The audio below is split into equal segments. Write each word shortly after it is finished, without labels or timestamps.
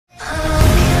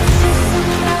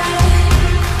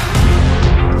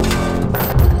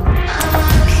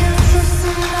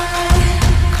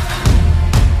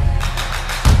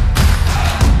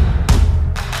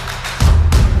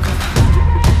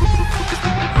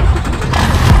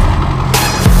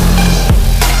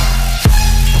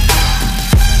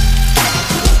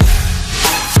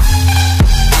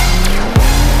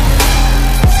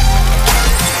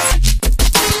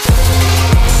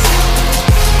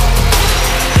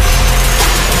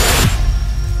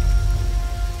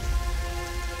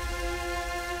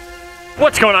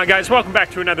What's going on, guys? Welcome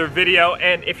back to another video,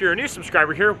 and if you're a new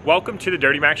subscriber here, welcome to the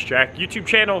DURTYMAX Jack YouTube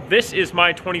channel. This is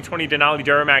my 2020 Denali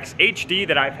Duramax HD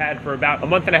that I've had for about a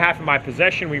month and a half in my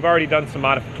possession. We've already done some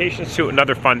modifications to it and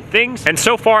other fun things, and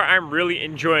so far I'm really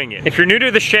enjoying it. If you're new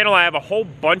to this channel, I have a whole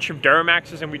bunch of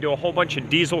Duramaxes and we do a whole bunch of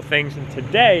diesel things, and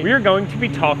today we are going to be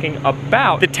talking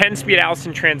about the 10-speed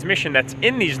Allison transmission that's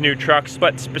in these new trucks,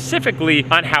 but specifically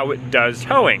on how it does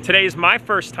towing. Today is my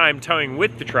first time towing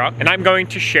with the truck, and I'm going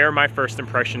to share my first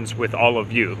impressions with all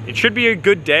of you. It should be a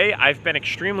good day. I've been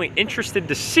extremely interested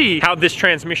to see how this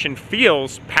transmission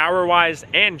feels power-wise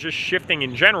and just shifting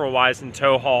in general-wise in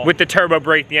tow haul with the turbo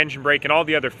brake, the engine brake, and all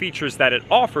the other features that it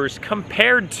offers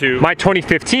compared to my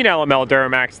 2015 LML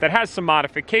Duramax that has some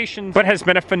modifications but has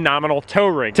been a phenomenal tow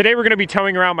rig. Today we're going to be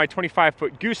towing around my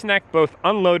 25-foot gooseneck, both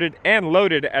unloaded and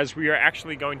loaded, as we are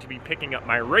actually going to be picking up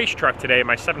my race truck today,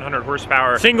 my 700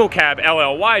 horsepower single cab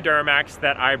LLY Duramax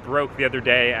that I broke the other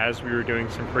day as we were doing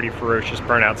some pretty ferocious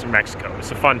burnouts in Mexico.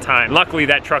 It's a fun time. Luckily,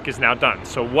 that truck is now done,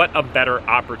 so what a better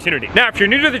opportunity. Now, if you're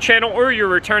new to the channel or you're a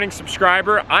returning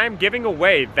subscriber, I'm giving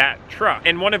away that truck,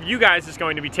 and one of you guys is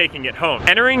going to be taking it home.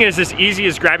 Entering is as easy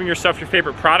as grabbing yourself your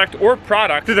favorite product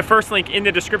through the first link in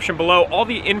the description below. All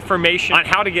the information on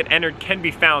how to get entered can be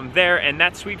found there, and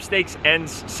that sweepstakes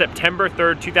ends September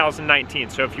 3rd, 2019.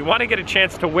 So if you want to get a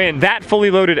chance to win that fully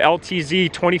loaded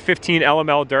LTZ 2015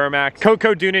 LML Duramax,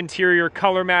 Cocoa Dune interior,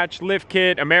 color match, lift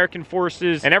kit, American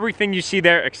Forces, and everything you see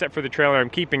there except for the trailer, I'm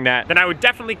keeping that, then I would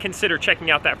definitely consider checking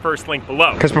out that first link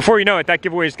below, because before you know it, that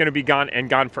giveaway is going to be gone and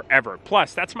gone forever.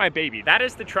 Plus, that's my baby. That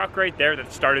is the truck right there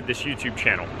that started this YouTube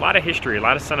channel. A lot of history, a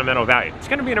lot of sentimental value. It's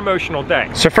going to be an emotional day.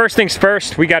 So first things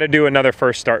first, we got to do another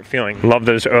first start feeling. Love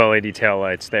those OLED tail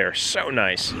lights. They are so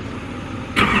nice.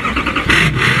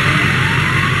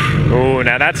 Oh,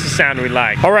 now that's the sound we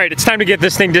like. All right, it's time to get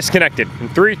this thing disconnected. In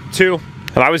 3, 2,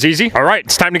 well, that was easy. All right,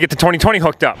 it's time to get the 2020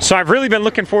 hooked up. So I've really been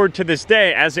looking forward to this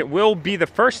day, as it will be the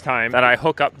first time that I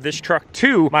hook up this truck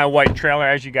to my white trailer.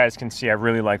 As you guys can see, I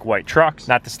really like white trucks.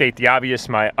 Not to state the obvious,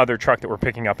 my other truck that we're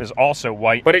picking up is also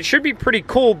white, but it should be pretty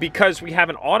cool because we have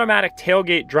an automatic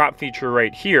tailgate drop feature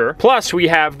right here. Plus we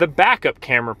have the backup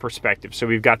camera perspective. So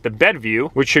we've got the bed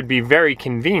view, which should be very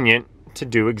convenient to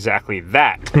do exactly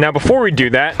that. Now, before we do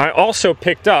that, I also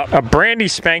picked up a brandy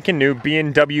spanking new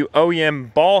B&W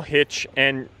OEM ball hitch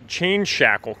and chain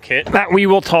shackle kit that we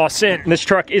will toss in. This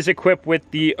truck is equipped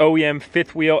with the OEM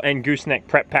fifth wheel and gooseneck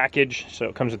prep package, so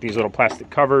it comes with these little plastic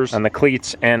covers on the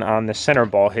cleats and on the center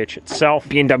ball hitch itself.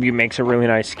 B&W makes a really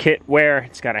nice kit where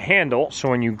it's got a handle, so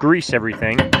when you grease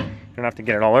everything, you don't have to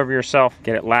get it all over yourself.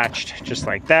 Get it latched just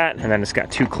like that. And then it's got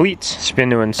 2 cleats. Spin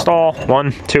to install.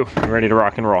 1, 2. I'm ready to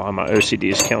rock and roll. My OCD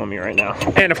is killing me right now.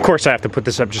 And of course I have to put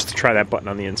this up just to try that button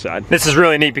on the inside. This is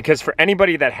really neat because for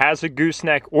anybody that has a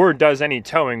gooseneck or does any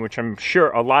towing, which I'm sure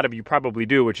a lot of you probably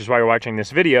do, which is why you're watching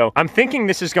this video, I'm thinking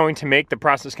this is going to make the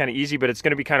process kind of easy, but it's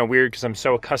going to be kind of weird because I'm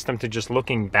so accustomed to just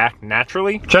looking back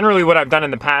naturally. Generally what I've done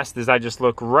in the past is I just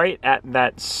look right at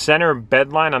that center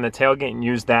bed line on the tailgate and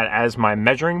use that as my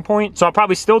measuring point. So I'll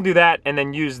probably still do that and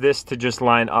then use this to just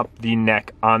line up the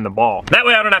neck on the ball. That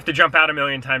way I don't have to jump out a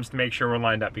million times to make sure we're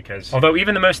lined up, because although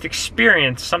even the most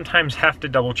experienced sometimes have to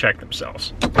double check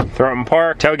themselves. Throw it in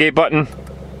park, tailgate button.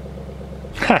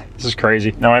 This is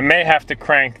crazy. Now I may have to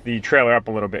crank the trailer up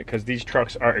a little bit because these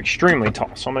trucks are extremely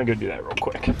tall. So I'm gonna go do that real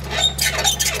quick.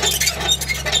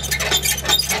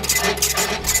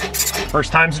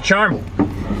 First time's a charm.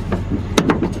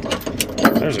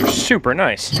 Those are super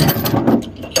nice.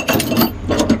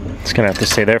 It's gonna have to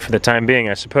stay there for the time being,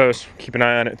 I suppose. Keep an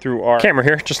eye on it through our camera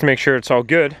here, just to make sure it's all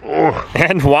good.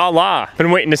 And voila!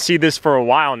 Been waiting to see this for a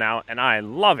while now, and I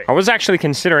love it. I was actually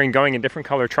considering going a different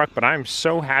color truck, but I'm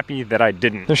so happy that I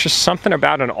didn't. There's just something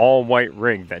about an all-white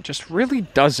rig that just really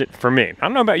does it for me. I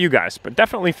don't know about you guys, but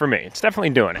definitely for me. It's definitely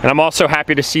doing it. And I'm also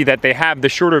happy to see that they have the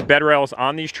shorter bed rails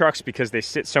on these trucks because they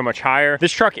sit so much higher.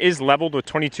 This truck is leveled with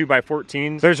 22 by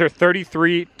 14s. Those are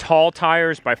 33 tall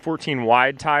tires by 14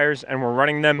 wide tires, and we're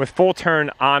running them with full turn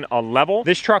on a level.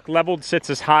 This truck leveled sits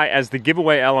as high as the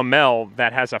giveaway LML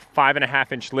that has a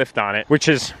 5.5-inch lift on it, which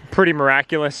is pretty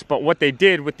miraculous. But what they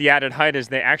did with the added height is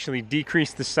they actually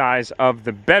decreased the size of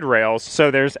the bed rails, so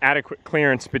there's adequate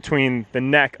clearance between the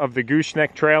neck of the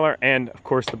gooseneck trailer and of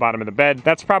course the bottom of the bed.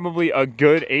 That's probably a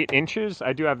good 8 inches.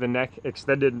 I do have the neck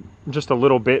extended just a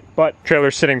little bit, but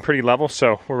trailer's sitting pretty level,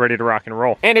 so we're ready to rock and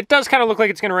roll. And it does kind of look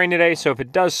like it's gonna rain today, so if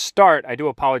it does start, I do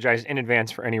apologize in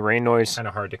advance for any rain noise. Kind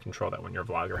of hard to can't control that when you're a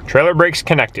vlogger. Trailer brakes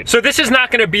connected. So this is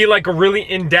not gonna be like a really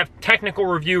in-depth technical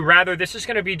review. Rather, this is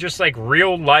gonna be just like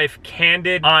real life,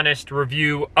 candid, honest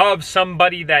review of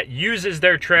somebody that uses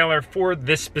their trailer for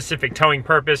this specific towing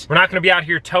purpose. We're not gonna be out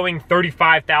here towing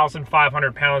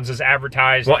 35,500 pounds as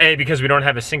advertised. Well, A, because we don't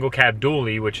have a single cab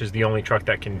dually, which is the only truck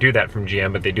that can do that from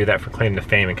GM, but they do that for claim to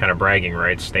fame and kind of bragging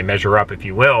rights. They measure up, if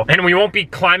you will. And we won't be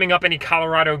climbing up any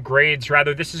Colorado grades.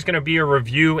 Rather, this is gonna be a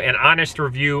review, an honest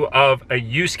review of a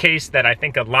use case that I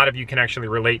think a lot of you can actually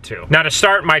relate to. Now to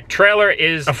start, my trailer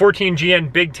is a 14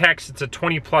 GN Big Tex. It's a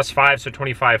 20+5, so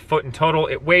 25 foot in total.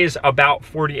 It weighs about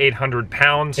 4,800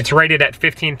 pounds. It's rated at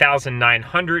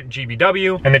 15,900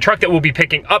 GBW. And the truck that we'll be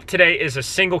picking up today is a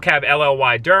single cab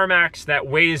LLY Duramax that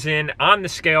weighs in on the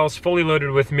scales, fully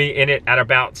loaded with me in it, at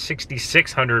about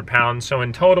 6,600 pounds. So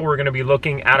in total, we're gonna be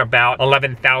looking at about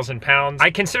 11,000 pounds. I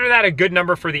consider that a good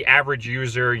number for the average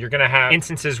user. You're gonna have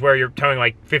instances where you're towing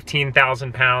like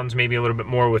 15,000 pounds, maybe a little bit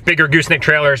more with bigger gooseneck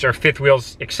trailers or fifth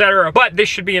wheels, etc. But this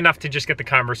should be enough to just get the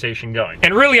conversation going.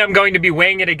 And really, I'm going to be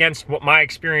weighing it against what my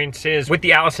experience is with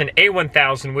the Allison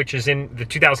A1000, which is in the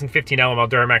 2015 LML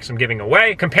Duramax I'm giving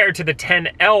away, compared to the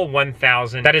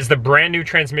 10L1000. That is the brand new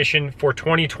transmission for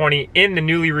 2020 in the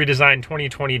newly redesigned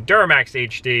 2020 Duramax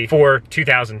HD for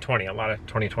 2020. A lot of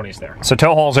 2020s there. So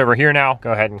tow haul's over here now.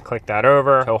 Go ahead and click that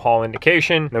over. Tow haul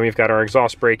indication. Then we've got our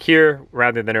exhaust brake here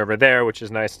rather than over there, which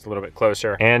is nice. It's a little bit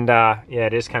closer. And yeah,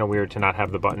 it is kind of weird to not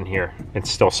have the button here. It's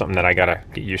still something that I gotta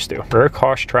get used to. Rear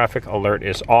caution traffic alert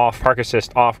is off. Park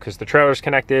assist off because the trailer's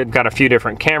connected. Got a few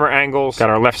different camera angles. Got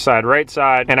our left side, right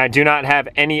side. And I do not have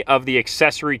any of the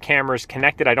accessory cameras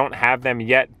connected. I don't have them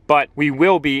yet, but we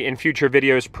will be in future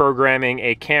videos programming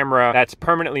a camera that's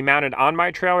permanently mounted on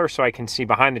my trailer so I can see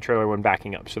behind the trailer when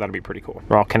backing up. So that'll be pretty cool.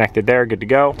 We're all connected there, good to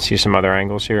go. See some other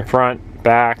angles here. Front,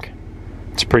 back.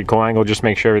 It's a pretty cool angle, just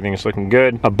make sure everything is looking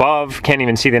good. Above, can't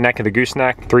even see the neck of the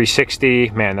gooseneck.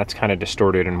 360, man, that's kind of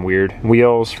distorted and weird.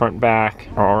 Wheels, front, back,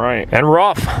 all right. And we're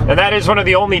off. And that is one of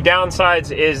the only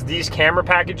downsides, is these camera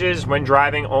packages, when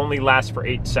driving, only last for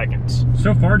 8 seconds.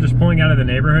 So far, just pulling out of the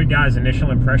neighborhood, guys, initial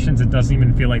impressions, it doesn't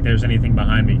even feel like there's anything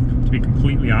behind me, to be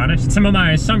completely honest. Some of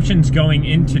my assumptions going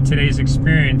into today's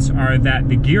experience are that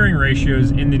the gearing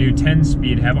ratios in the new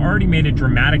 10-speed have already made a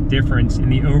dramatic difference in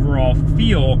the overall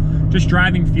feel, just driving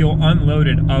feel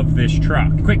unloaded of this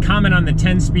truck. A quick comment on the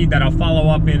 10-speed that I'll follow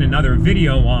up in another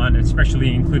video on,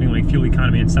 especially including like fuel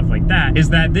economy and stuff like that, is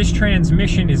that this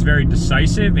transmission is very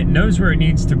decisive. It knows where it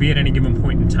needs to be at any given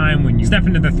point in time. When you step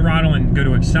into the throttle and go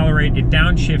to accelerate, it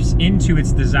downshifts into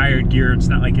its desired gear. It's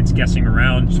not like it's guessing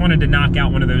around. Just wanted to knock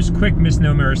out one of those quick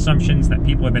misnomer assumptions that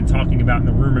people have been talking about in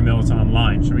the rumor mills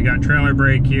online. So we got trailer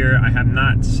brake here. I have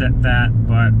not set that,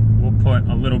 but we'll put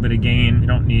a little bit of gain. You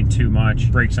don't need too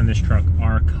much. Brakes on this truck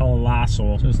are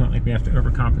colossal, so it's not like we have to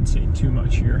overcompensate too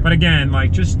much here. But again,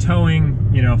 like just towing,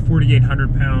 you know,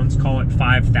 4,800 pounds, call it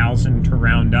 5,000 to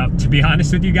round up. To be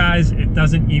honest with you guys, it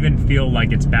doesn't even feel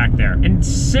like it's back there. And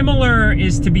similar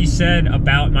is to be said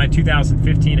about my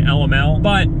 2015 LML,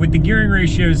 but with the gearing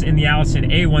ratios in the Allison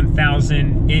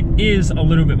A1000, it is a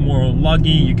little bit more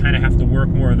luggy. You kind of have to work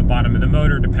more of the bottom of the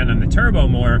motor, depend on the turbo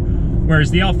more.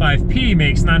 Whereas the L5P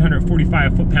makes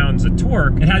 945 foot-pounds of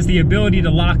torque. It has the ability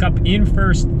to lock up in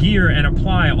first gear and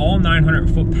apply all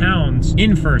 900 foot-pounds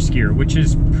in first gear, which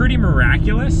is pretty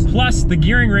miraculous. Plus, the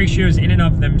gearing ratios in and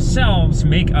of themselves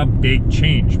make a big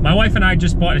change. My wife and I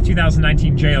just bought a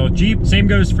 2019 JL Jeep. Same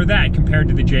goes for that compared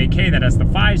to the JK that has the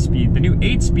 5-speed. The new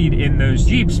 8-speed in those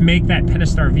Jeeps make that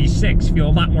Pentastar V6 feel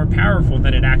a lot more powerful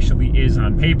than it actually is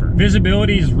on paper.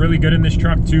 Visibility is really good in this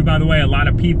truck too, by the way. A lot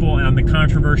of people on the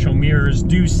controversial mirrors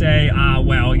do say,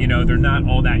 well, you know, they're not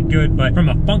all that good, but from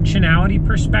a functionality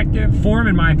perspective, form,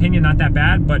 in my opinion, not that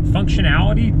bad, but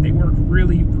functionality, they work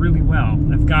really, really well.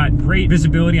 I've got great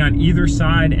visibility on either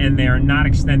side, and they are not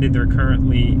extended. They're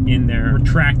currently in their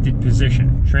retracted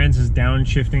position. Trans is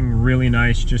downshifting really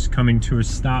nice, just coming to a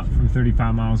stop from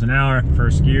 35 miles an hour.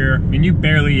 First gear. I mean, you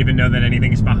barely even know that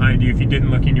anything is behind you. If you didn't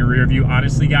look in your rear view,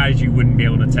 honestly, guys, you wouldn't be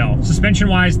able to tell.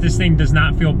 Suspension-wise, this thing does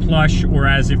not feel plush or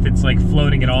as if it's like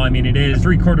floating at all. I mean, it is a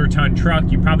 3/4 ton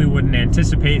truck. You probably wouldn't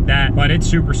anticipate that, but it's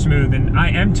super smooth. And I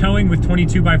am towing with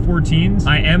 22x14s.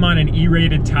 I am on an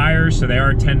E-rated tire, so they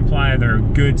are 10 ply. They're a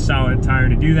good solid tire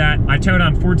to do that. I towed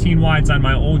on 14 wides on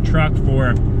my old truck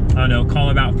for I don't know, call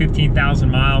about 15,000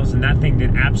 miles, and that thing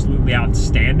did absolutely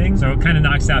outstanding. So it kind of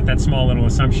knocks out that small little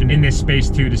assumption in this space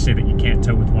too to say that you can't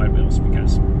tow with wide wheels,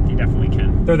 because you definitely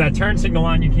can. Throw that turn signal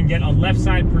on, you can get a left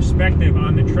side perspective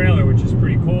on the trailer, which is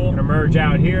pretty cool. Gonna merge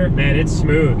out here. Man, it's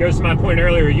smooth. Goes to my point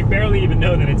earlier, you barely even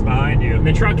know that it's behind you. And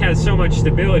the truck has so much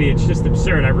stability, it's just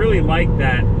absurd. I really like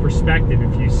that perspective.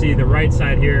 If you see the right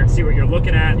side here, see what you're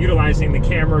looking at, utilizing the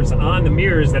cameras on the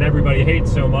mirrors that everybody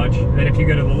hates so much. And then if you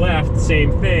go to the left,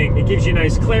 same thing. It gives you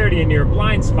nice clarity in your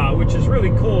blind spot, which is really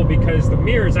cool because the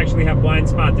mirrors actually have blind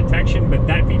spot detection, but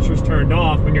that feature's turned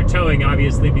off when you're towing,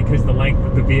 obviously, because the length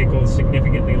of the vehicle is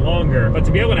significantly longer. But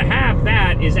to be able to have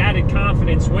that is added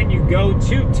confidence when you go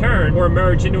to turn or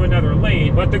merge into another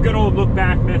lane. But the good old look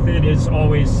back method is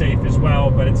always safe as well.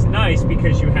 But it's nice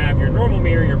because you have your normal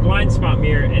mirror, your blind spot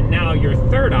mirror, and now your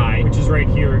third eye, which is right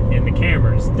here in the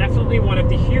cameras. Definitely one of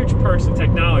the huge perks of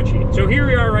technology. So here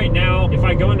we are right now. If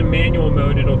I go into manual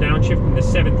mode, it'll downshift in the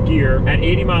 7th gear. At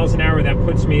 80 miles an hour, that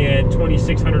puts me at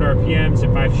 2,600 RPMs.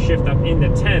 If I shift up into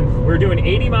 10th, we're doing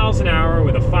 80 miles an hour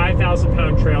with a 5,000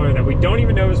 pound trailer that we don't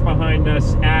even know is behind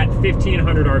us at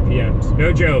 1,500 RPMs.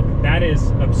 No joke, that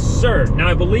is absurd. Now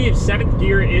I believe 7th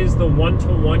gear is the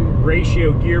 1-to-1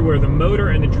 ratio gear where the motor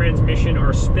and the transmission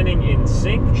are spinning in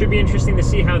sync. Should be interesting to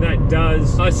see how that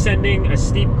does ascending a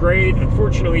steep grade.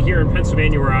 Unfortunately, here in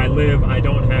Pennsylvania where I live, I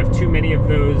don't have too many of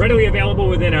those readily available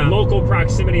within a local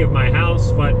proximity of my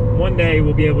house, but one day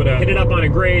we'll be able to hit it up on a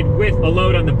grade with a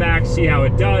load on the back, see how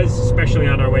it does, especially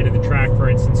on our way to the track, for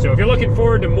instance. So if you're looking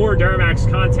forward to more Duramax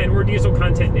content or diesel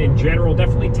content in general,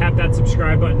 definitely tap that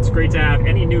subscribe button. It's great to have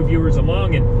any new viewers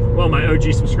along, and well, my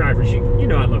OG subscribers, you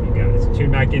know I love you guys.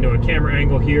 Tune back into a camera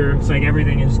angle here. Looks like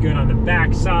everything is good on the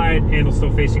back side. Handle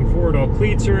still facing forward, all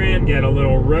cleats are in. Get a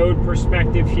little road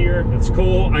perspective here. That's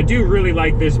cool. I do really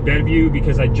like this bed view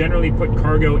because I generally put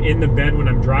cargo in the bed when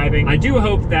I'm driving. I do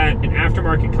hope that an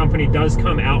aftermarket company does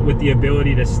come out with the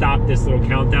ability to stop this little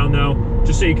countdown though,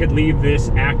 just so you could leave this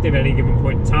active at any given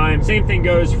point in time. Same thing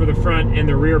goes for the front and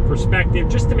the rear perspective,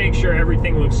 just to make sure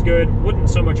everything looks good. Wouldn't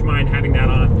so much mind having that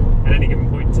on at any given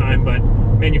point in time, but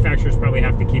manufacturers probably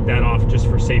have to keep that off just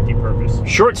for safety purpose.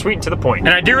 Short, sweet, and to the point.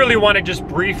 And I do really want to just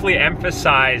briefly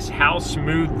emphasize how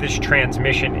smooth this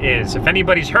transmission is. If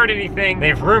anybody's heard anything,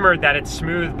 they've rumored that it's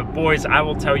smooth, but boys, I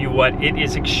will tell you what, it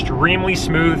is extremely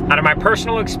smooth. Out of my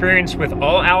personal experience with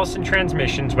all Allison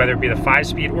transmissions, whether it be the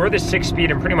 5-speed or the 6-speed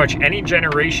in pretty much any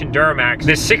generation Duramax,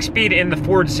 the 6-speed in the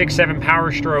Ford 6.7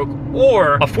 Power Stroke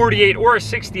or a 48 or a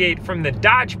 68 from the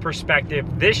Dodge perspective,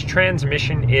 this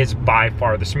transmission is by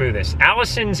far the smoothest.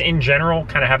 Allisons in general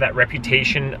kind of have that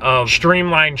reputation of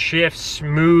streamlined shifts,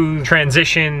 smooth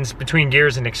transitions between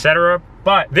gears and etc.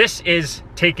 But this is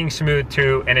taking smooth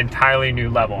to an entirely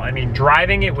new level. I mean,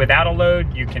 driving it without a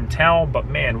load, you can tell, but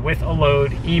man, with a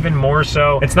load, even more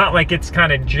so. It's not like it's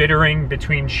kind of jittering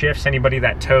between shifts. Anybody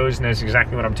that tows knows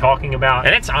exactly what I'm talking about.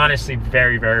 And it's honestly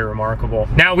very, very remarkable.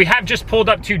 Now, we have just pulled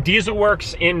up to Diesel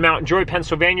Works in Mountain Joy,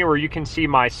 Pennsylvania, where you can see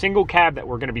my single cab that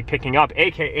we're gonna be picking up,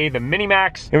 AKA the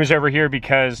Mini-Max. It was over here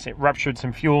because it ruptured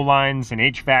some fuel lines and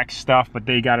HVAC stuff, but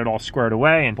they got it all squared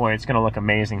away. And boy, it's gonna look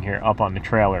amazing here up on the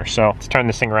trailer. So let's turn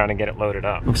this thing around and get it loaded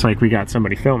up. Looks like we got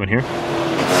somebody filming here.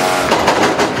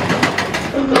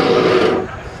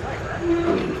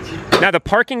 Now the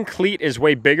parking cleat is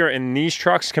way bigger in these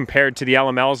trucks compared to the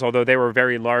LMLs, although they were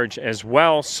very large as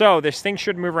well. So this thing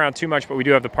shouldn't move around too much, but we do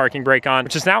have the parking brake on,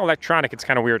 which is now electronic. It's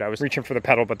kind of weird. I was reaching for the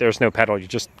pedal, but there's no pedal. You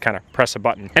just kind of press a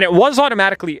button. And it was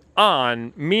automatically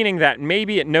on, meaning that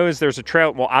maybe it knows there's a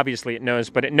trailer. Well, obviously it knows,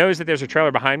 but it knows that there's a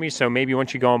trailer behind me. So maybe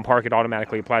once you go and park, it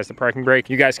automatically applies the parking brake.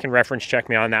 You guys can reference check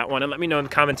me on that one and let me know in the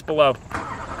comments below.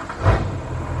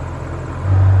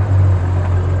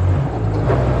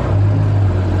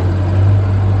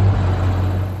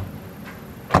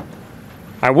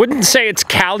 I wouldn't say it's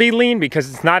Cali lean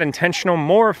because it's not intentional,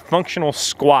 more functional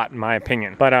squat in my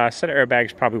opinion. But a set of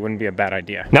airbags probably wouldn't be a bad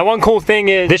idea. Now one cool thing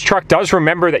is this truck does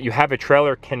remember that you have a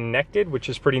trailer connected, which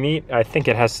is pretty neat. I think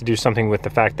it has to do something with the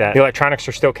fact that the electronics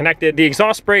are still connected. The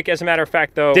exhaust brake, as a matter of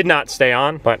fact though, did not stay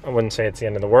on, but I wouldn't say it's the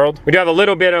end of the world. We do have a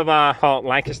little bit of call it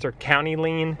Lancaster County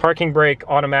lean. Parking brake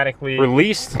automatically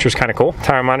released, which was kind of cool.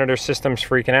 Tire monitor system's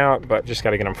freaking out, but just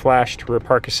gotta get them flashed. Rear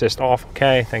park assist off,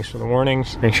 okay. Thanks for the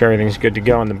warnings. Make sure everything's good to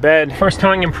go on the bed. First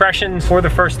towing impressions for the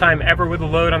first time ever with a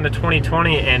load on the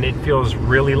 2020, and it feels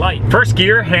really light. First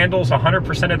gear handles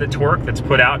 100% of the torque that's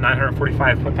put out,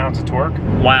 945 foot-pounds of torque.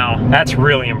 Wow, that's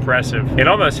really impressive. It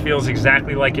almost feels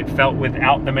exactly like it felt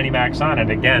without the Mini-Max on it.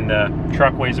 Again, the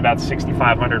truck weighs about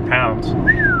 6,500 pounds.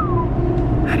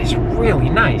 That is really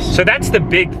nice. So that's the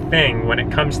big thing when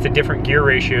it comes to different gear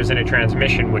ratios in a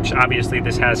transmission, which obviously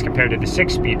this has compared to the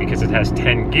 6-speed because it has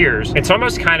 10 gears. It's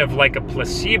almost kind of like a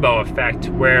placebo effect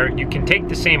where you can take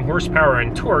the same horsepower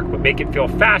and torque but make it feel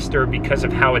faster because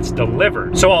of how it's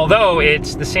delivered. So although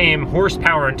it's the same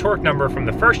horsepower and torque number from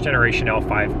the first generation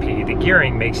L5P, the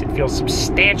gearing makes it feel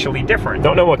substantially different.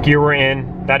 Don't know what gear we're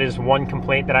in. That is one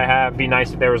complaint that I have. It'd be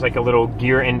nice if there was like a little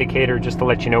gear indicator just to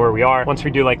let you know where we are. Once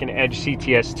we do like an Edge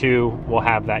CTS2, we'll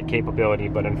have that capability,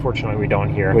 but unfortunately we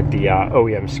don't here with the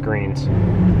OEM screens.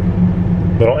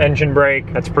 Little engine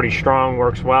brake, that's pretty strong,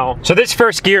 works well. So this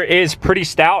first gear is pretty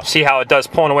stout. See how it does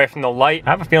pulling away from the light?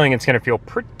 I have a feeling it's gonna feel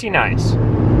pretty nice.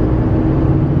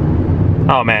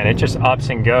 Oh man, it just ups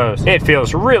and goes. It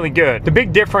feels really good. The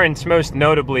big difference, most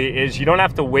notably, is you don't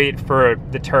have to wait for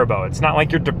the turbo. It's not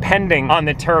like you're depending on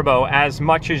the turbo as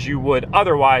much as you would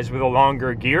otherwise with a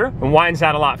longer gear. It winds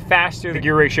out a lot faster. The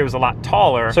gear ratio is a lot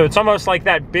taller. So it's almost like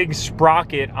that big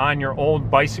sprocket on your old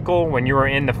bicycle when you were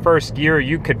in the first gear.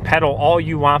 You could pedal all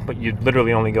you want, but you'd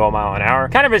literally only go a mile an hour.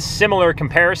 Kind of a similar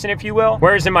comparison, if you will.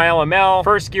 Whereas in my LML,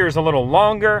 first gear is a little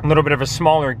longer, a little bit of a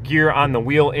smaller gear on the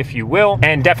wheel, if you will,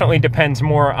 and definitely depends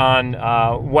more on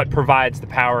what provides the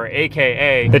power,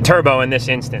 aka the turbo in this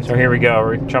instance. So here we go,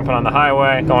 we're jumping on the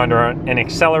highway, going to an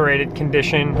accelerated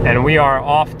condition, and we are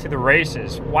off to the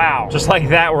races. Wow, just like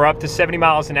that, we're up to 70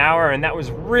 miles an hour, and that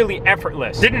was really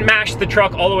effortless. Didn't mash the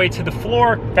truck all the way to the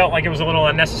floor. Felt like it was a little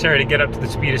unnecessary to get up to the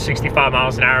speed of 65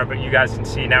 miles an hour, but you guys can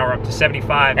see now we're up to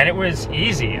 75, and it was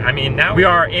easy. I mean, now we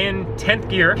are in 10th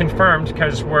gear, confirmed,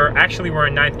 because we're in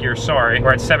 9th gear, sorry.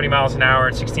 We're at 70 miles an hour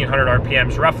at 1600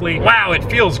 RPMs roughly. Wow, it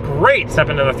feels great. Step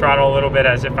into the throttle a little bit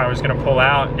as if I was gonna pull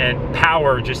out, and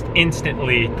power just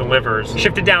instantly delivers.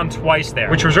 Shifted down twice there,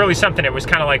 which was really something. It was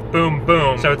kind of like boom,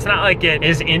 boom. So it's not like it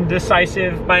is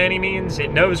indecisive by any means.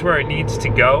 It knows where it needs to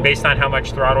go based on how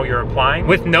much throttle you're applying.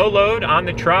 With no load on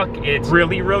the truck, it's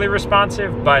really, really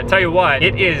responsive, but tell you what,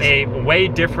 it is a way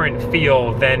different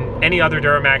feel than any other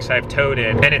Duramax I've towed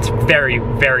in, and it's very,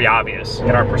 very obvious.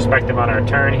 Get our perspective on our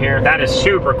turn here. That is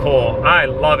super cool. I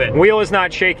love it. Wheel is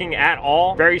not shaking at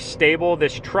all. Very stable.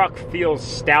 This truck feels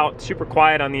stout, super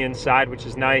quiet on the inside, which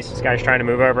is nice. This guy's trying to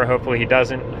move over. Hopefully he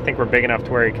doesn't. I think we're big enough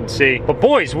to where he can see. But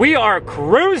boys, we are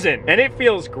cruising, and it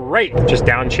feels great. Just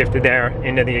downshifted there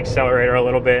into the accelerator a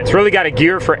little bit. It's really got a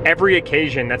gear for every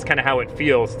occasion. That's kind of how it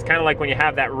feels. It's kind of like when you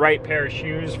have that right pair of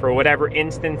shoes for whatever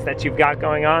instance that you've got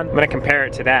going on. I'm gonna compare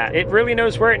it to that. It really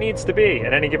knows where it needs to be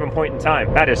at any given point in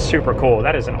time. That is super cool.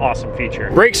 That is an awesome feature.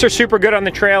 Brakes are super good on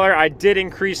the trailer. I did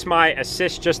increase my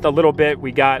assist just a little bit.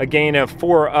 We got a gain of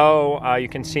 4.0. You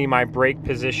can see my brake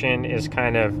position is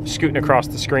kind of scooting across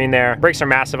the screen there. Brakes are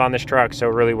massive on this truck, so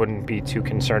really wouldn't be too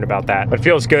concerned about that. But it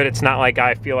feels good. It's not like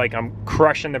I feel like I'm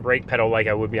crushing the brake pedal like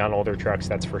I would be on older trucks,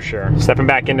 that's for sure. Stepping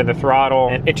back into the throttle,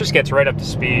 and it just gets right up to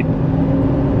speed.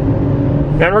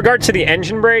 Now in regard to the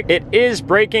engine brake, it is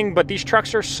braking, but these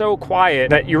trucks are so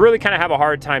quiet that you really kind of have a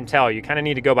hard time tell. You kind of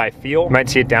need to go by feel. You might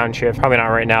see it downshift. Probably not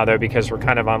right now though, because we're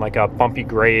kind of on like a bumpy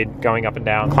grade going up and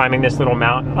down. Climbing this little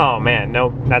mountain. Oh man, no,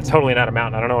 that's totally not a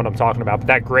mountain. I don't know what I'm talking about, but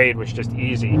that grade was just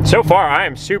easy. So far, I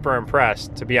am super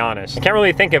impressed, to be honest. I can't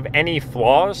really think of any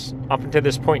flaws up until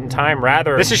this point in time.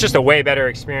 Rather, this is just a way better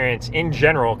experience in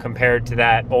general compared to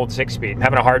that old 6-speed. I'm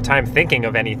having a hard time thinking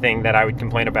of anything that I would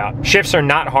complain about. Shifts are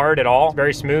not hard at all.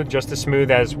 Very smooth, just as smooth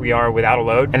as we are without a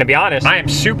load. And to be honest, I am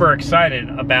super excited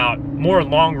about more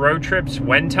long road trips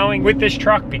when towing with this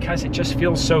truck because it just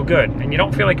feels so good. And you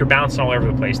don't feel like you're bouncing all over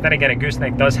the place. Then again, a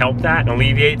gooseneck does help that and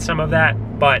alleviate some of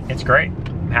that, but it's great.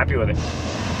 I'm happy with it.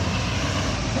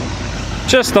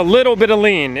 Just a little bit of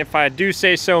lean, if I do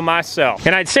say so myself.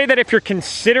 And I'd say that if you're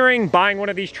considering buying one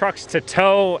of these trucks to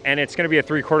tow and it's gonna be a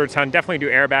 3/4 ton, definitely do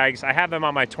airbags. I have them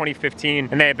on my 2015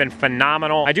 and they have been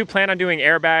phenomenal. I do plan on doing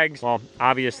airbags. Well,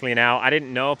 obviously now, I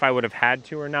didn't know if I would have had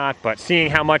to or not, but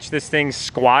seeing how much this thing's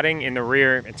squatting in the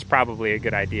rear, it's probably a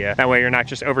good idea. That way you're not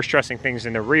just overstressing things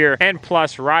in the rear. And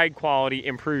plus, ride quality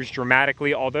improves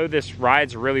dramatically. Although this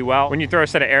rides really well, when you throw a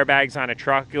set of airbags on a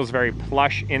truck, it feels very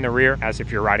plush in the rear, as if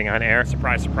you're riding on air.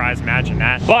 Surprise, surprise, imagine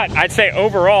that. But I'd say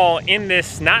overall, in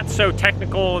this not so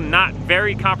technical, not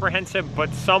very comprehensive,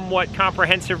 but somewhat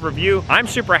comprehensive review, I'm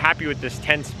super happy with this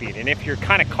 10-speed. And if you're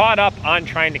kind of caught up on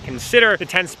trying to consider the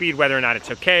 10-speed, whether or not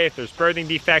it's okay, if there's berthing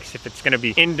defects, if it's gonna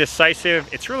be indecisive,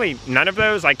 it's really none of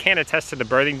those. I can't attest to the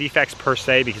berthing defects per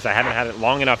se because I haven't had it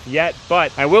long enough yet,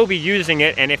 but I will be using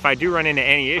it, and if I do run into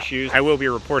any issues, I will be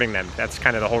reporting them. That's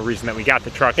kind of the whole reason that we got the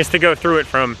truck, is to go through it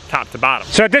from top to bottom.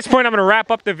 So at this point, I'm gonna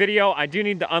wrap up the video. I do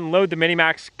need to unload the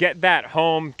Minimax, get that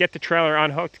home, get the trailer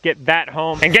unhooked, get that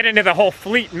home, and get into the whole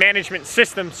fleet management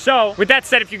system. So with that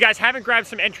said, if you guys haven't grabbed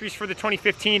some entries for the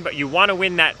 2015, but you want to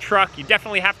win that truck, you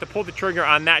definitely have to pull the trigger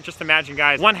on that. Just imagine,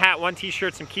 guys, one hat, one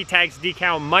t-shirt, some key tags,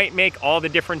 decal might make all the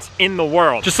difference in the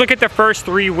world. Just look at the first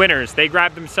 3 winners. They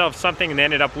grabbed themselves something and they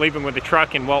ended up leaving with the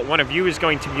truck. And well, one of you is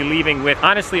going to be leaving with,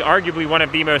 honestly, arguably one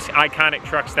of the most iconic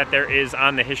trucks that there is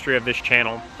on the history of this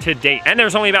channel to date. And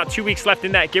there's only about 2 weeks left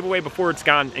in that giveaway before it's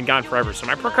gone and gone forever. So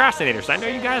my procrastinators, I know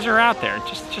you guys are out there.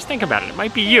 Just think about it. It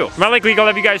might be you. My likely goal,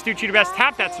 love you guys, do to the best.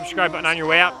 Tap that subscribe button on your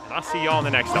way out. I'll see you all in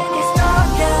the next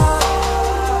episode.